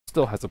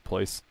still has a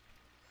place,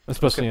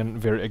 especially in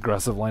very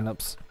aggressive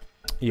lineups.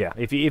 Yeah,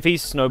 if he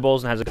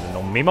snowballs and has a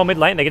Mimo mid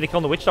lane, they're going to kill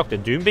on the Witch Doctor.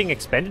 Doom being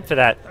expended for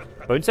that.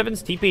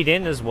 Bone7's TP'd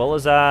in as well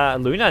as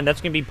Luna, and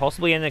that's going to be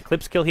possibly an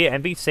Eclipse kill here.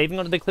 Envy saving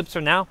onto the Eclipse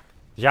for now.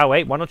 Zhao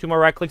wait, 1 or 2 more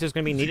right clicks is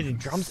going to be needed. He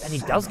drums, and he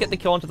does get the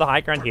kill onto the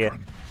high ground here.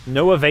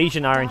 No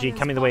evasion RNG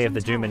coming the way of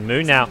the Doom and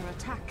Moon now.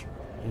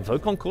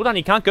 Invoke on cooldown,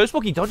 he can't Ghost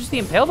Walk, he dodges the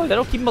Impale though,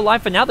 that'll keep him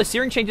alive for now. The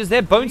Searing Change is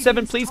there,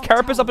 Bone7 please,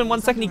 Carapace up in 1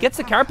 second, he gets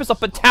the Carapace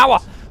up, but Tower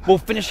will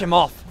finish him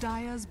off.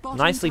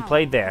 Nicely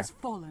played there.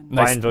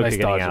 Nice, Invoker nice getting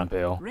dodge out.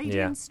 Impale.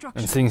 Yeah.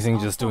 And Sing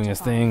just doing his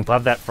thing.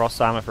 Love that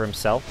Frost Armor for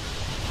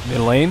himself.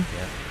 Mid lane?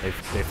 Yeah,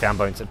 they found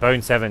Bone7.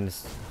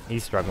 Bone7's,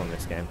 he's struggling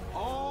this game.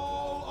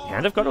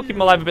 Hand of God will keep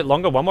him alive a bit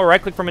longer. One more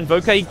right click from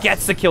Invoker. He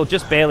gets the kill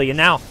just barely. And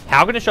now,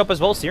 How going to show up as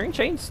well. Searing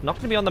Chain's not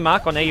going to be on the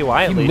mark on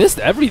AUI at least. He missed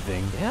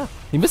everything. Yeah.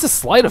 He missed a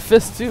Sleight of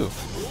Fist too.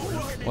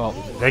 Well,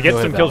 they get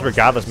some kills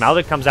regardless.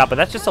 Maldic comes out, but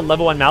that's just a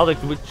level 1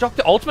 Maldic. With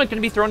Doctor Ultimate going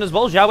to be thrown as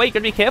well. Zhao wait,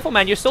 going to be careful,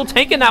 man. You're still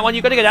taking that one.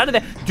 You've got to get out of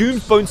there.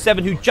 Doom's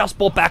Bone7, who just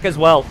bought back as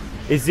well.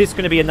 Is this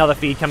going to be another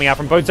feed coming out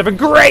from Bone7?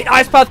 Great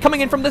Ice Path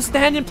coming in from the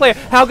stand-in player.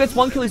 How gets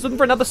 1 kill. He's looking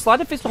for another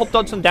Sleight of Fist to help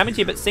dodge some damage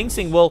here, but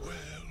Sing will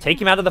take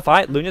him out of the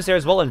fight. Luna's there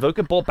as well.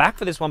 Invoker bought back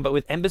for this one, but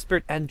with Ember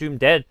Spirit and Doom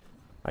dead,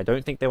 I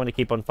don't think they want to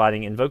keep on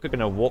fighting. Invoker going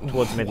to walk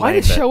towards mid lane. Why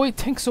did Xiaowei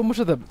tank so much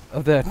of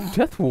that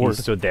Death Ward?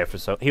 He stood there for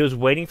so... He was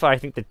waiting for, I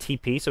think, the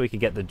TP so he could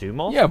get the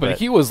Doom off. Yeah, but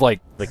he was like...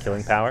 The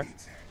killing power.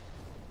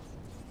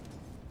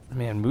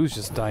 Man, Moo's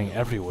just dying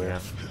everywhere. Yeah.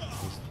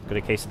 He's got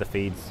a case of the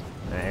feeds.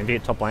 Envy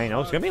at top lane.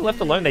 Oh, it's going to be left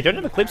alone. They don't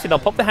have Eclipse. They'll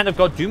pop the Hand of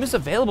God. Doom is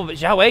available, but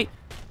Zhao wait.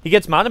 He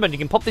gets mana, but he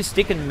can pop this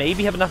stick and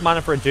maybe have enough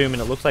mana for a Doom,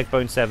 and it looks like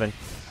Bone7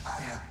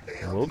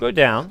 will go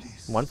down.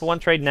 1-for-1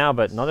 trade now,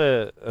 but not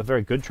a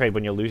very good trade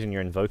when you're losing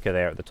your Invoker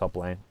there at the top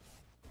lane.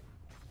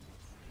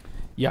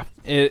 Yeah,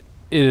 it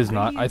is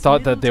not. I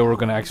thought that they were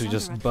going to actually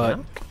just, but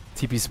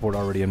TP support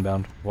already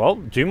inbound. Well,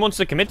 Doom wants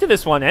to commit to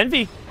this one.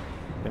 Envy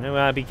going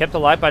to be kept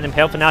alive by an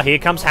Impale for now. Here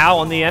comes Hao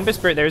on the Ember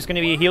Spirit. There is going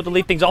to be a heal to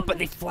leave things off, but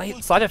the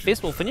Sleight of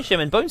Fist will finish him.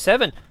 And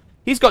Bone7,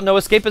 he's got no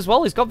escape as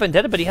well. He's got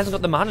Vendetta, but he hasn't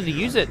got the mana to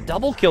use it.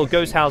 Double kill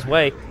goes Hao's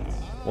way.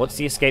 What's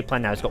the escape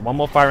plan now? He's got 1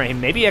 more fire on him.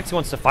 Maybe he actually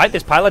wants to fight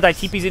this. Piladai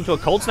TP's into a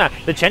cold snap.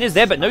 The Chen is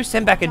there, but no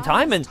send back in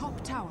time. And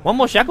 1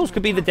 more Shackles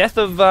could be the death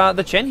of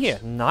the Chen here.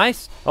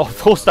 Nice. Oh,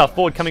 4-star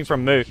forward coming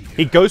from Moo.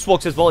 He Ghost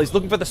Walks as well. He's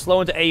looking for the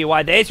slow into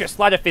AUI. There's your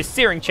Sleight of Fist,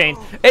 Searing Chain.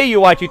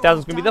 AUI 2000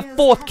 is going to be the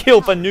 4th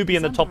kill for Newbee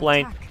in the top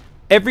lane.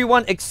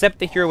 Everyone except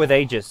the hero with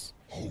Aegis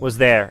was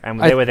there, and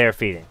they were there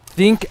feeding. I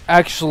think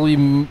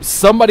actually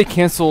somebody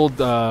canceled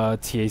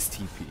TA's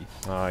TP.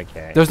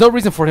 Okay. There's no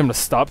reason for him to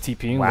stop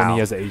TPing when he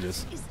has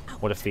Aegis.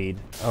 What a feed.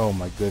 Oh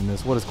my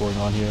goodness, what is going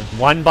on here?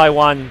 1 by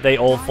 1, they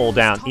all fall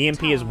down.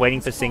 EMP is waiting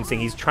for Sing Sing.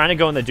 He's trying to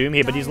go in the Doom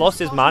here, but he's lost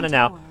his mana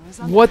now.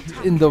 What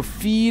in the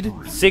feed?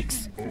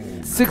 6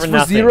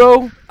 for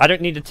 0? I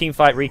don't need a team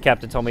fight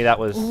recap to tell me that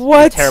was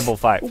a terrible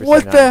fight for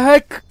What the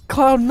heck,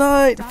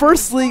 Cloud9?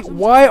 Firstly,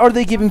 why are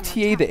they giving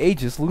TA the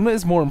Aegis? Luna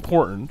is more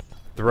important.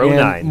 Throw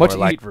 9. Much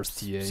like versus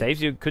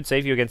TA. Could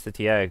save you against the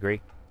TA, I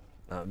agree.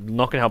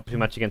 Not going to help too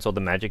much against all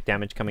the magic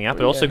damage coming out,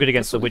 but also good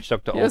against the Witch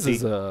Doctor ulti. He has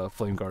his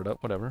Flame Guard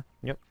up, whatever.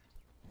 Yep.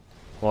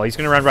 Well, he's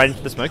going to run right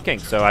into the Smoke King,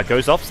 so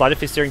goes off. Sleight of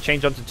Fist Searing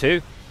Change onto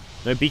 2.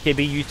 No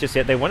BKB used just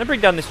yet. They want to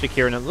bring down this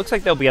Jakiro, and it looks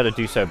like they'll be able to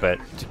do so, but...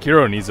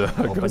 Jakiro needs a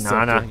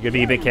Banana. You'll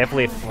be a bit careful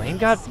here. Flame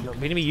Guard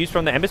going to be used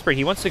from the Ember Spirit.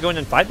 He wants to go in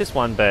and fight this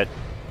one, but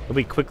he'll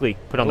be quickly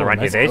put on the run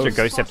here. There's your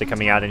Ghost Scepter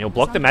coming out, and he'll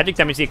block the magic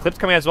damage. The Eclipse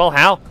coming out as well.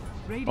 How?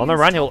 On the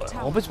run, he'll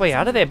orb his way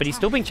out of there, but he's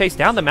still being chased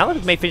down. The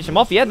Maledicт may finish him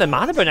off. Yeah, the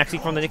Mana Burn actually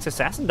from the Nyx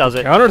Assassin does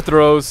it. Counter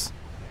throws.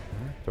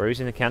 Throws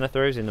into counter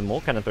throws, into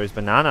more counter throws.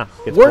 Banana.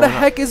 Where the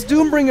heck is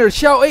Doombringer?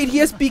 Xiao 8, he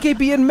has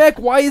BKB and mech.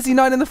 Why is he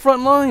not in the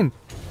front line?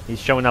 He's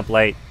showing up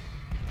late.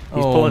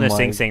 He's pulling a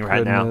Sing Sing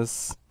right now.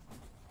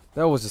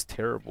 That was just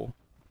terrible.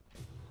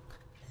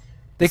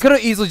 They could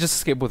have easily just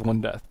escaped with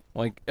 1 death.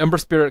 Like, Ember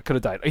Spirit could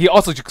have died. He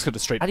also just could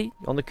have straight. Addy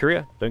on the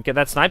courier. Don't get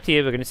that sniped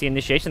here. We're going to see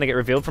initiation. They get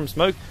revealed from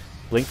smoke.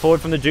 Blink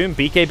forward from the Doom.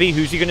 BKB,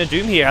 who's he going to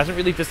Doom here? Hasn't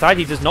really decided.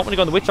 He does not want to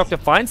go on the Witch Doctor.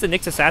 Finds the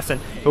Nyx Assassin.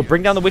 He'll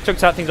bring down the Witch Doctor,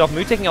 start things off.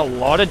 Moo taking a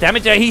lot of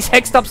damage there. He's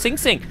hexed up Sing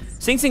Sing.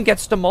 Sing Sing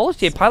gets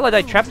demolished here.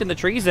 Piladai trapped in the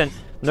trees and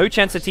no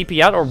chance to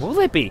TP out. Or will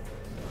there be?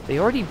 They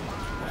already...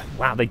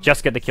 Wow, they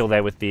just get the kill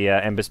there with the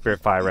Ember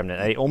Spirit Fire Remnant.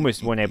 They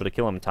almost weren't able to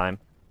kill him in time.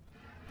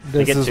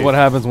 This is what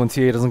happens when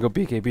TA doesn't go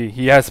BKB.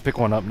 He has to pick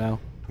one up now.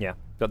 Yeah,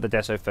 got the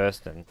Deso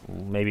first and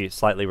maybe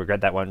slightly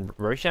regret that one.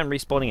 Roshan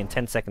respawning in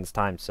 10 seconds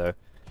time, so...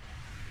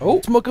 Oh,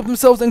 smoke up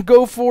themselves and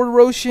go for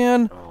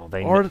Roshan.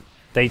 Oh,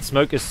 they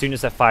smoke as soon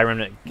as that Fire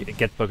Remnant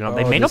gets broken up.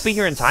 They may not be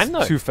here in time,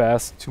 though. Too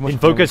fast. Too much.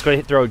 Invoker's got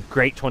to throw a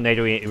great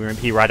Tornado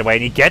EMP right away,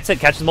 and he gets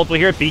it, catches multiple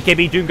here.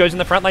 BKB Doom goes in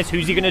the front lines.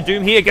 Who's he going to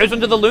Doom here? Goes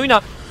onto the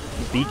Luna.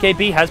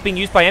 BKB has been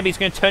used by Envy. He's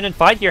going to turn and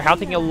fight here. How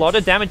taking a lot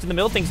of damage in the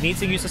middle of things.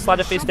 Needs to use the Sleight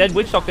of Fist. Dead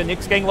Witch Doctor.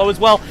 Nyx getting low as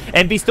well.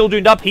 Envy still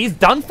doomed up. He's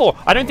done for.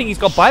 I don't think he's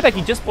got buyback.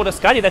 He just bought a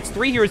Skadi. That's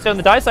 3 heroes down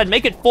the die side.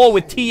 Make it 4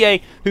 with TA,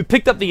 who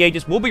picked up the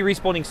Aegis. Will be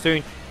respawning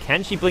soon.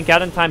 Can she blink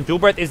out in time? Dual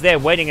Breath is there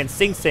waiting, and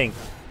Sing Sing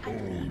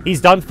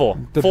He's done for.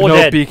 The 4 no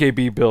dead.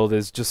 BKB build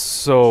is just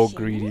so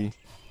greedy.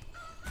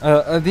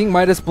 I think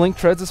Midas Blink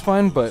Treads is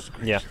fine, but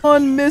Yeah.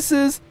 one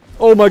misses.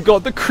 Oh my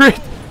god, the crit!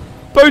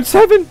 Bone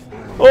 7!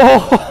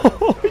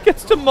 Oh, He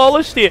gets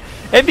demolished here.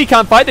 Envy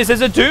can't fight this. There's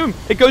a Doom.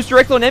 It goes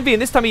directly on Envy,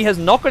 and this time he has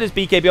not got his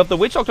BKB off. The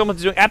Witch Octomon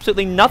is doing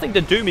absolutely nothing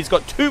to Doom. He's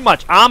got too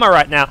much armor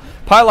right now.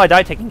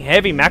 Pylai taking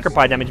heavy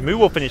Macropie damage. Moo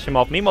will finish him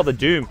off. Meanwhile, the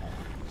Doom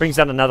brings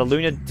down another.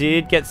 Luna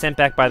did get sent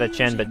back by the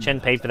Chen, but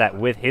Chen paid for that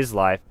with his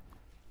life.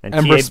 And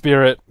Ember TA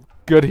Spirit,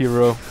 good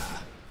hero.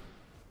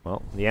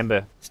 well, the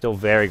Ember, still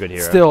very good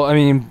hero. Still, I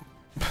mean,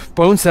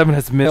 Bone 7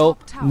 has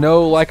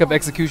no lack of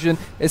execution.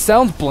 It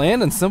sounds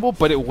bland and simple,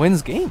 but it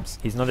wins games.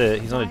 He's not a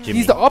Jimmy.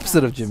 He's the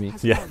opposite of Jimmy.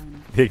 Yeah,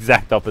 the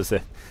exact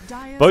opposite.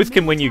 Both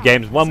can win you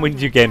games. One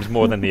wins you games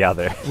more than the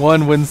other.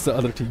 One wins the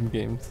other team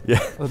games.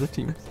 Yeah. Other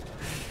teams.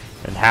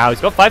 And How, he's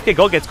got 5k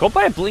gold, gets caught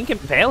by a Blink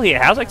Impale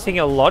here. How's like taking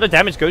a lot of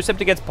damage. Ghost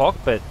Scepter gets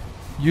pocked, but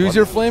Use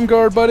your Flame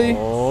Guard, buddy.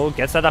 oh,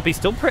 gets that up. He's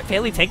still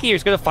fairly tanky here.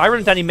 He's got a Fire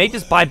Run down. He may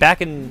just buy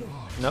back and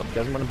nope,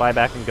 doesn't want to buy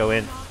back and go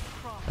in.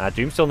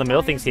 Doom's still in the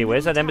middle of things here.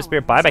 Where's that Ember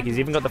Spirit buyback? He's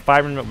even got the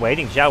Fire Run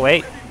waiting. Xiao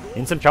 8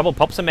 in some trouble.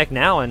 Pops a mech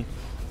now, and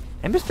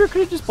Ember Spirit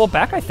could have just bought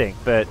back, I think,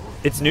 but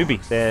it's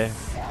Newbee. They're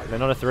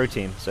not a throw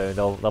team, so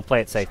they'll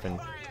play it safe. And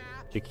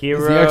Jakiro,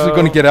 Is he actually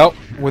going to get out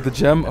with the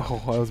gem?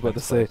 Oh, I was about to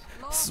say.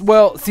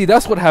 Well, see,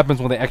 that's what happens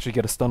when they actually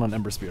get a stun on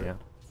Ember Spirit. Yeah.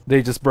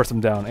 They just burst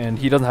him down, and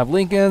he doesn't have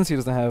Lincolns. He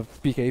doesn't have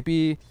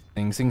BKB.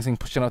 Sing Sing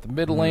pushing out the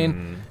middle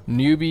lane.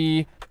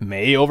 Newbie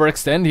may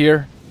overextend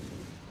here.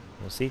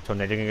 We'll see.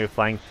 Tornado gonna go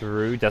flying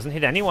through. Doesn't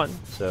hit anyone,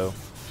 so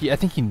I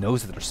think he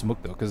knows that they're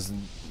smoked though, because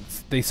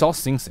they saw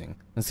Sing Sing,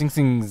 and Sing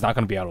Sing's not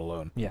going to be out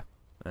alone. yeah.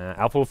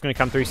 Alpha Wolf going to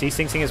come through. See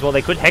Sing Sing as well.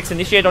 They could Hex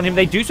Initiate on him.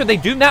 They do so. They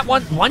Doom that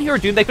one hero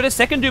Doom. They could have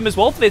second Doom as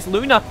well for this.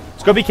 Luna has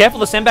got to be careful.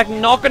 The send back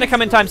not going to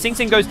come in time. Sing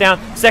Sing goes down.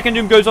 Second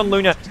Doom goes on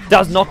Luna.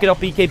 Does not get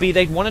off BKB.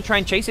 They want to try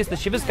and chase this. The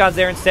Shivers Guard's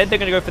there. Instead, they're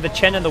going to go for the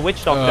Chen and the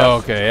Witch Doctor. Oh,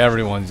 okay,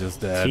 everyone's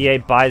just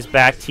dead. TA buys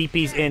back.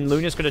 TP's in.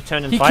 Luna's going to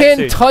turn and He fight can't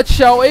soon. touch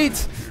Xiao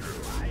 8.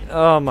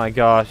 Oh my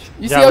gosh.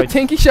 You see how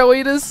tanky Xiao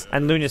 8 is?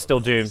 And Luna's still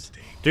doomed.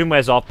 Doom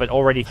wears off, but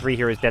already 3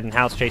 heroes dead and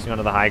House chasing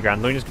onto the high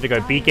ground. Luna's going to go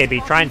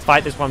BKB, try and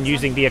fight this one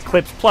using the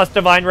Eclipse plus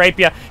Divine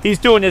Rapier. He's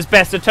doing his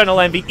best. Eternal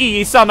Envy,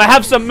 EE Summer,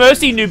 have some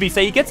mercy, Newbie. So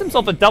he gets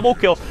himself a double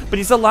kill, but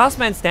he's the last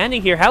man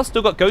standing here. House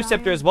still got Ghost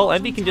Scepter as well.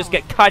 Envy can just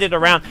get kited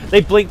around. They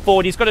blink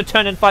forward. He's got to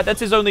turn and fight. That's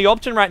his only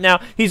option right now.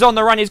 He's on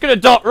the run. He's going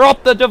to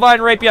drop the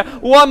Divine Rapier.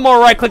 One more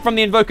right click from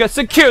the Invoker,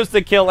 secures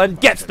the kill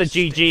and gets the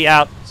GG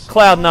out.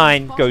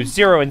 Cloud9 goes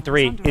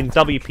 0-3 in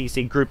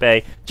WPC Group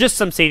A. Just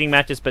some seeding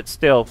matches, but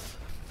still,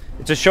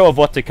 it's a show of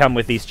what to come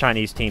with these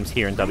Chinese teams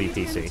here in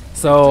WPC.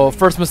 So,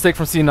 first mistake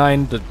from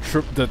C9,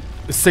 the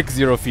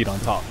 6-0 feed on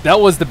top. That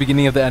was the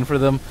beginning of the end for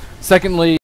them. Secondly,